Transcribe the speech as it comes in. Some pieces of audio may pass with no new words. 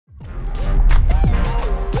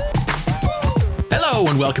Hello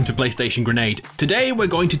and welcome to PlayStation Grenade. Today we're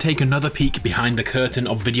going to take another peek behind the curtain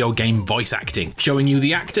of video game voice acting, showing you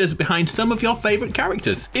the actors behind some of your favourite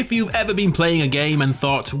characters. If you've ever been playing a game and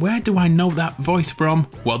thought, where do I know that voice from?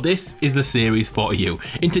 Well, this is the series for you.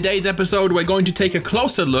 In today's episode we're going to take a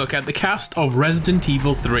closer look at the cast of Resident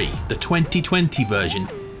Evil 3, the 2020 version.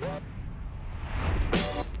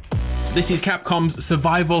 This is Capcom's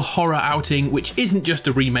survival horror outing, which isn't just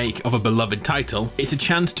a remake of a beloved title, it's a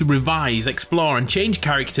chance to revise, explore and change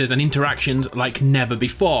characters and interactions like never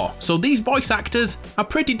before. So these voice actors are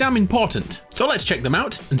pretty damn important. So let's check them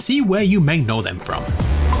out and see where you may know them from.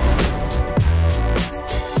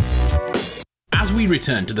 As we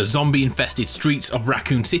return to the zombie-infested streets of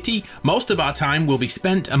Raccoon City, most of our time will be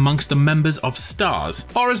spent amongst the members of STARS,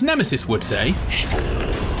 or as Nemesis would say,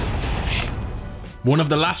 one of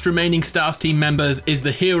the last remaining STARS team members is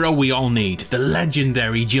the hero we all need, the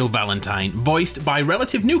legendary Jill Valentine, voiced by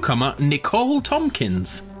relative newcomer Nicole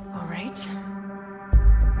Tompkins. All right.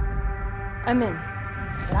 I'm in,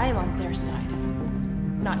 but I am on their side,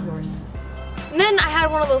 not yours. And then I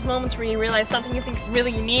had one of those moments where you realize something you think is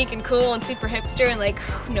really unique and cool and super hipster and like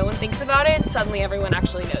no one thinks about it, and suddenly everyone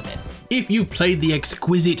actually knows it. If you've played the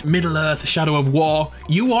exquisite Middle-earth Shadow of War,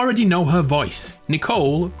 you already know her voice.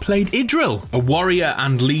 Nicole played Idril, a warrior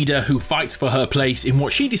and leader who fights for her place in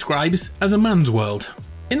what she describes as a man's world.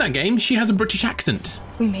 In that game, she has a British accent.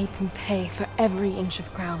 We made them pay for every inch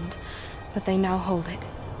of ground, but they now hold it.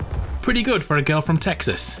 Pretty good for a girl from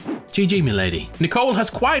Texas. GG, milady. Nicole has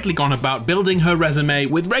quietly gone about building her resume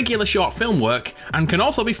with regular short film work and can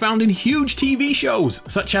also be found in huge TV shows,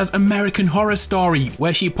 such as American Horror Story,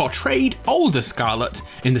 where she portrayed older Scarlet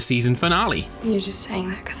in the season finale. You're just saying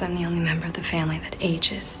that because I'm the only member of the family that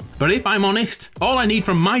ages. But if I'm honest, all I need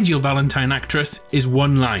from my Jill Valentine actress is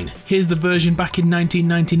one line. Here's the version back in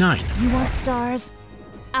 1999. You want stars?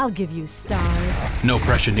 I'll give you stars. No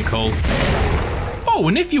pressure, Nicole. Oh,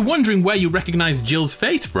 and if you're wondering where you recognize Jill's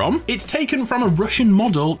face from, it's taken from a Russian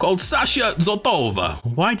model called Sasha Zotova.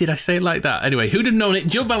 Why did I say it like that? Anyway, who'd have known it?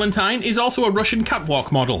 Jill Valentine is also a Russian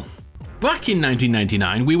catwalk model. Back in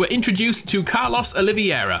 1999, we were introduced to Carlos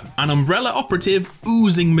Oliveira, an Umbrella operative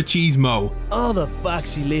oozing machismo. All the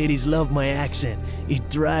foxy ladies love my accent. It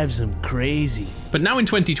drives them crazy. But now in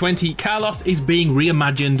 2020, Carlos is being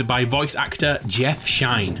reimagined by voice actor Zieff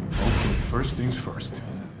Schine. Okay, first things first.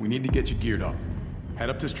 We need to get you geared up. Head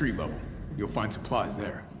up to street level. You'll find supplies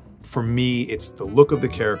there. For me, it's the look of the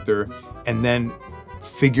character and then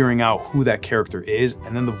figuring out who that character is,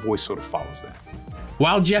 and then the voice sort of follows that.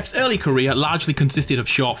 While Jeff's early career largely consisted of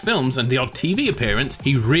short films and the odd TV appearance,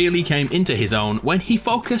 he really came into his own when he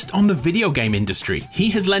focused on the video game industry. He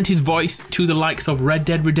has lent his voice to the likes of Red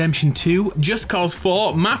Dead Redemption 2, Just Cause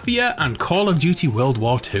 4, Mafia, and Call of Duty World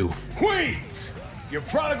War II. Queens! Your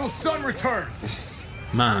prodigal son returns!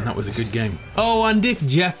 Man, that was a good game. Oh, and if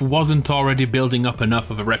Zieff wasn't already building up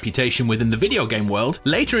enough of a reputation within the video game world,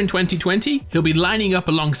 later in 2020, he'll be lining up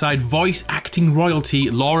alongside voice acting royalty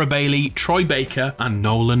Laura Bailey, Troy Baker, and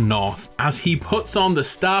Nolan North as he puts on the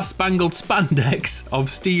star-spangled spandex of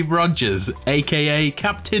Steve Rogers, aka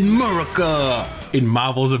Captain America, in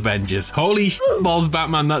Marvel's Avengers. Holy balls,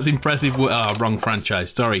 Batman, that's impressive. Wrong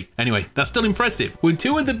franchise, sorry. Anyway, that's still impressive. With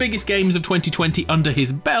two of the biggest games of 2020 under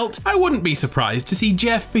his belt, I wouldn't be surprised to see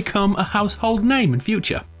Zieff become a household name in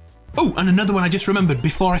future. Oh, and another one I just remembered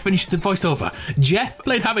before I finished the voiceover. Zieff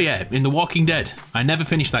played Javier in The Walking Dead. I never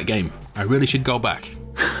finished that game. I really should go back.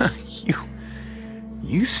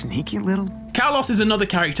 You sneaky little... Carlos is another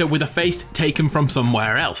character with a face taken from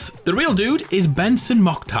somewhere else. The real dude is Benson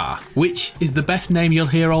Mokhtar, which is the best name you'll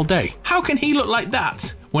hear all day. How can he look like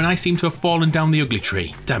that when I seem to have fallen down the ugly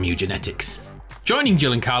tree? Damn you, genetics. Joining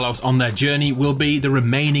Jill and Carlos on their journey will be the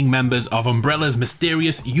remaining members of Umbrella's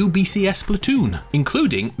mysterious UBCS platoon,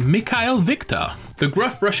 including Mikhail Victor. The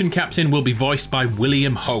gruff Russian captain will be voiced by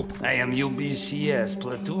William Hope. I am UBCS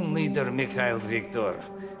platoon leader Mikhail Victor.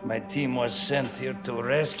 My team was sent here to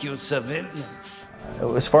rescue civilians.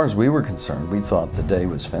 As far as we were concerned, we thought the day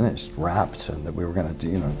was finished, wrapped, and that we were going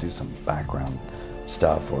to, do some background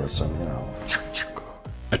stuff or some,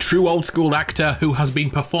 A true old-school actor who has been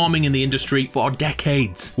performing in the industry for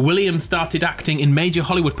decades. William started acting in major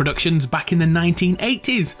Hollywood productions back in the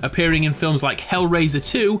 1980s, appearing in films like Hellraiser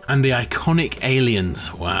 2 and the iconic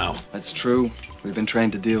Aliens. Wow. That's true. We've been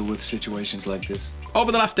trained to deal with situations like this.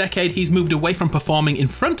 Over the last decade, he's moved away from performing in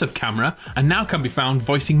front of camera and now can be found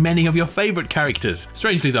voicing many of your favourite characters.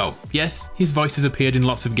 Strangely though, yes, his voice has appeared in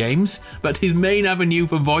lots of games, but his main avenue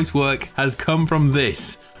for voice work has come from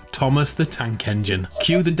this. Thomas the Tank Engine.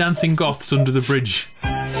 Cue the dancing goths under the bridge.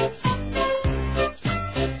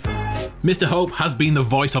 Mr. Hope has been the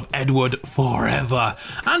voice of Edward forever,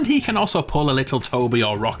 and he can also pull a little Toby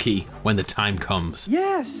or Rocky when the time comes.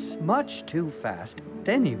 Yes, much too fast.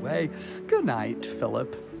 Anyway, good night,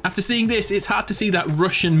 Philip. After seeing this, it's hard to see that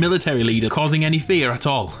Russian military leader causing any fear at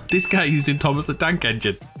all. This guy is in Thomas the Tank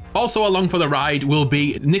Engine. Also along for the ride will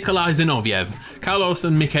be Nicholai Zinovaef, Carlos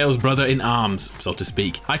and Mikhail's brother in arms, so to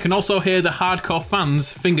speak. I can also hear the hardcore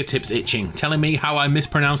fans' fingertips itching, telling me how I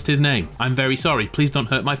mispronounced his name. I'm very sorry, please don't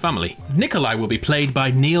hurt my family. Nicholai will be played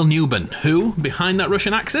by Newbon, who, behind that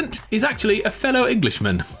Russian accent, is actually a fellow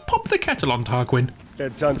Englishman. Pop the kettle on, Tarquin.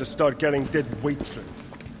 Had time to start getting dead weight for it.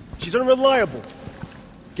 She's unreliable.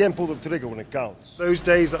 Can't pull the trigger when it counts. Those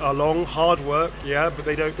days that are long, hard work, yeah, but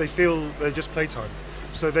they feel they're just playtime.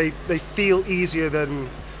 So they feel easier than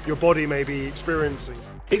your body may be experiencing.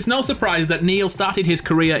 It's no surprise that Neil started his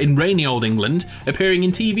career in rainy old England, appearing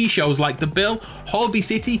in TV shows like The Bill, Holby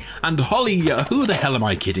City, and who the hell am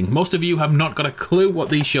I kidding? Most of you have not got a clue what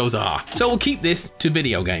these shows are. So we'll keep this to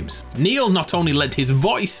video games. Neil not only lent his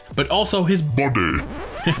voice, but also his body.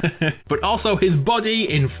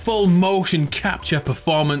 In full motion capture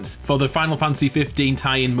performance for the Final Fantasy 15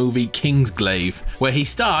 tie-in movie Kingsglaive, where he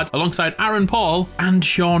starred alongside Aaron Paul and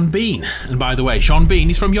Sean Bean. And by the way, Sean Bean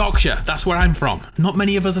is from Yorkshire, that's where I'm from. Not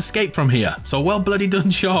many of us escaped from here, so well bloody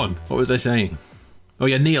done, Sean. What was I saying? Oh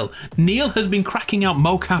yeah, Neil. Neil has been cracking out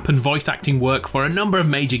mocap and voice acting work for a number of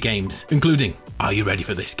major games, including, are you ready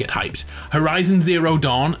for this? Get hyped. Horizon Zero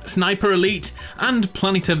Dawn, Sniper Elite, and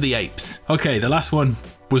Planet of the Apes. Okay, the last one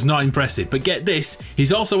was not impressive, but get this,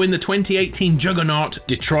 he's also in the 2018 juggernaut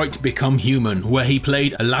Detroit Become Human, where he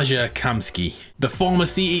played Elijah Kamsky, the former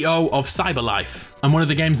CEO of CyberLife, and one of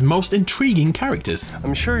the game's most intriguing characters.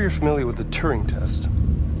 I'm sure you're familiar with the Turing test.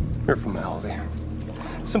 Mere formality.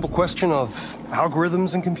 Simple question of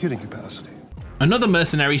algorithms and computing capacity. Another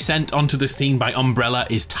mercenary sent onto the scene by Umbrella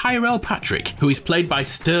is Tyrell Patrick, who is played by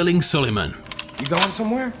Sterling Sulieman. You going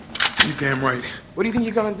somewhere? You damn right. What do you think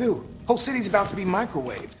you're gonna do? Whole city's about to be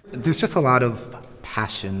microwaved. There's just a lot of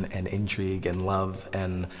passion and intrigue and love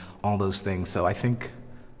and all those things, so I think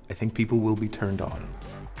people will be turned on.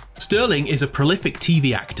 Sterling is a prolific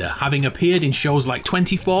TV actor, having appeared in shows like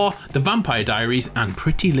 24, The Vampire Diaries, and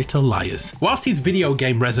Pretty Little Liars. Whilst his video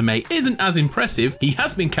game resume isn't as impressive, he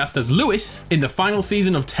has been cast as Lewis in the final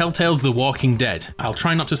season of Telltale's The Walking Dead. I'll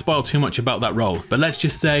try not to spoil too much about that role, but let's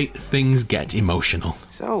just say things get emotional.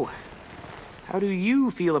 So, how do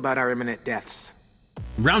you feel about our imminent deaths?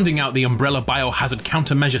 Rounding out the Umbrella Biohazard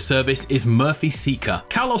countermeasure service is Murphy Seeker,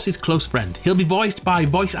 Carlos's close friend. He'll be voiced by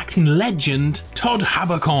voice acting legend Todd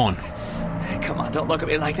Haberkorn. Come on, don't look at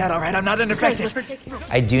me like that, all right? I'm not unaffected.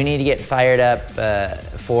 I do need to get fired up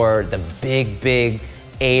for the big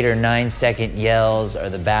 8 or 9 second yells or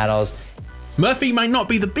the battles. Murphy might not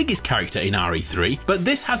be the biggest character in RE3, but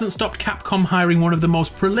this hasn't stopped Capcom hiring one of the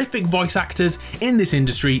most prolific voice actors in this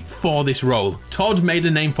industry for this role. Todd made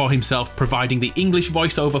a name for himself providing the English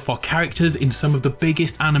voiceover for characters in some of the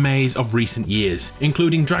biggest animes of recent years,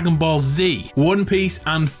 including Dragon Ball Z, One Piece,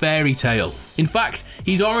 and Fairy Tail. In fact,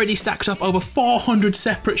 he's already stacked up over 400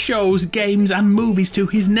 separate shows, games, and movies to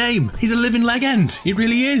his name. He's a living legend, he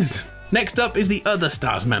really is. Next up is the other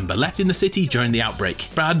STARS member left in the city during the outbreak.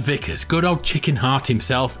 Brad Vickers, good old chicken heart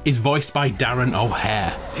himself, is voiced by Darren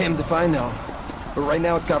O'Hare. Damned if I know. But right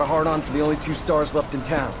now it's got a hard-on for the only 2 stars left in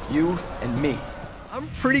town. You and me. I'm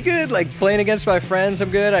pretty good, like playing against my friends, I'm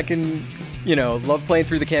good. I can, love playing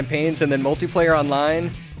through the campaigns and then multiplayer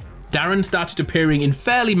online. Darren started appearing in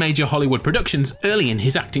fairly major Hollywood productions early in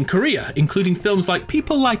his acting career, including films like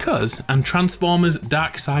People Like Us and Transformers: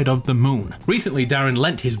 Dark Side of the Moon. Recently, Darren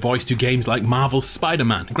lent his voice to games like Marvel's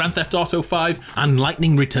Spider-Man, Grand Theft Auto 5, and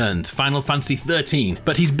Lightning Returns, Final Fantasy 13,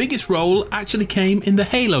 but his biggest role actually came in the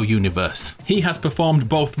Halo universe. He has performed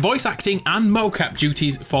both voice acting and mocap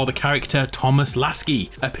duties for the character Thomas Lasky,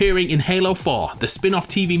 appearing in Halo 4, the spin-off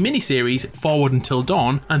TV miniseries Forward Until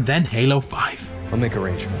Dawn, and then Halo 5. I'll make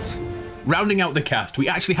arrangements. Rounding out the cast, we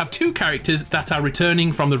actually have 2 characters that are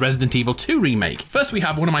returning from the Resident Evil 2 remake. First, we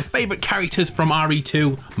have one of my favourite characters from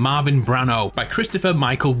RE2, Marvin Branagh, by Christopher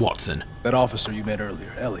Michael Watson. That officer you met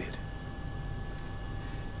earlier, Elliot,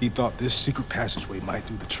 he thought this secret passageway might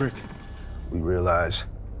do the trick. We realize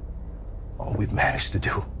all we've managed to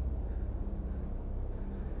do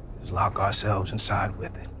is lock ourselves inside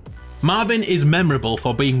with it. Marvin is memorable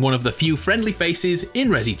for being one of the few friendly faces in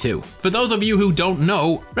Resi 2. For those of you who don't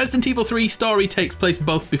know, Resident Evil 3's story takes place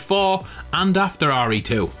both before and after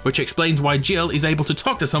RE2, which explains why Jill is able to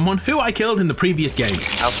talk to someone who I killed in the previous game.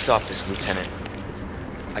 I'll stop this, Lieutenant.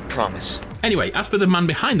 I promise. Anyway, as for the man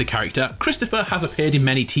behind the character, Christopher has appeared in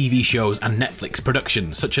many TV shows and Netflix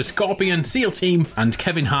productions, such as Scorpion, SEAL Team, and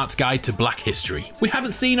Kevin Hart's Guide to Black History. We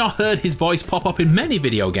haven't seen or heard his voice pop up in many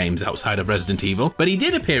video games outside of Resident Evil, but he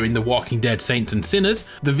did appear in The Walking Dead Saints and Sinners,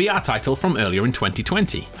 the VR title from earlier in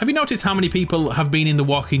 2020. Have you noticed how many people have been in The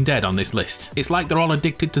Walking Dead on this list? It's like they're all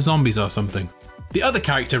addicted to zombies or something. The other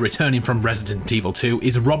character returning from Resident Evil 2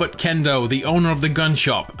 is Robert Kendo, the owner of the gun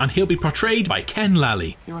shop, and he'll be portrayed by Ken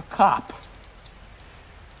Lally. You're a cop.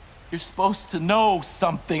 You're supposed to know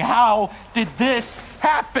something. How did this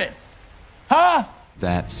happen? Huh?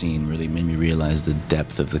 That scene really made me realize the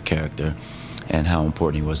depth of the character and how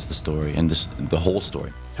important he was to the story and the whole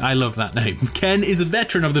story. I love that name. Ken is a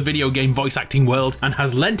veteran of the video game voice acting world and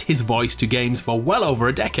has lent his voice to games for well over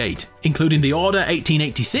a decade, including The Order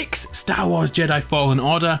 1886, Star Wars Jedi Fallen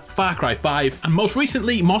Order, Far Cry 5, and most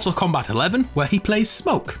recently Mortal Kombat 11, where he plays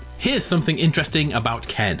Smoke. Here's something interesting about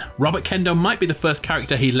Ken. Robert Kendo might be the first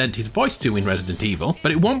character he lent his voice to in Resident Evil,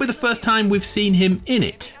 but it won't be the first time we've seen him in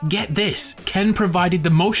it. Get this, Ken provided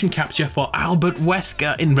the motion capture for Albert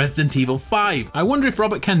Wesker in Resident Evil 5. I wonder if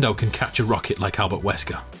Robert Kendo can catch a rocket like Albert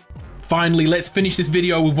Wesker. Finally, let's finish this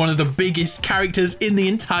video with one of the biggest characters in the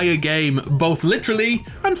entire game, both literally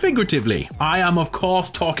and figuratively. I am of course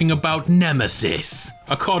talking about Nemesis.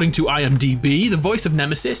 According to IMDb, the voice of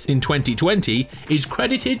Nemesis in 2020 is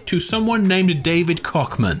credited to someone named David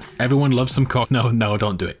Cockman. Everyone loves some No,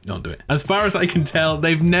 don't do it, don't do it. As far as I can tell,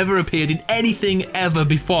 they've never appeared in anything ever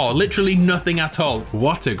before, literally nothing at all.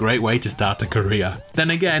 What a great way to start a career. Then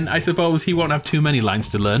again, I suppose he won't have too many lines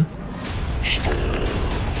to learn.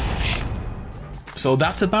 So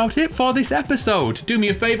that's about it for this episode. Do me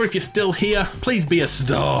a favor, if you're still here, please be a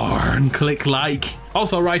star and click like.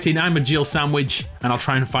 Also write in I'm a Jill sandwich and I'll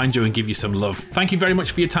try and find you and give you some love. Thank you very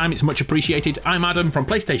much for your time, it's much appreciated. I'm Adam from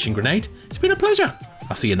PlayStation Grenade. It's been a pleasure.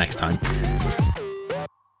 I'll see you next time.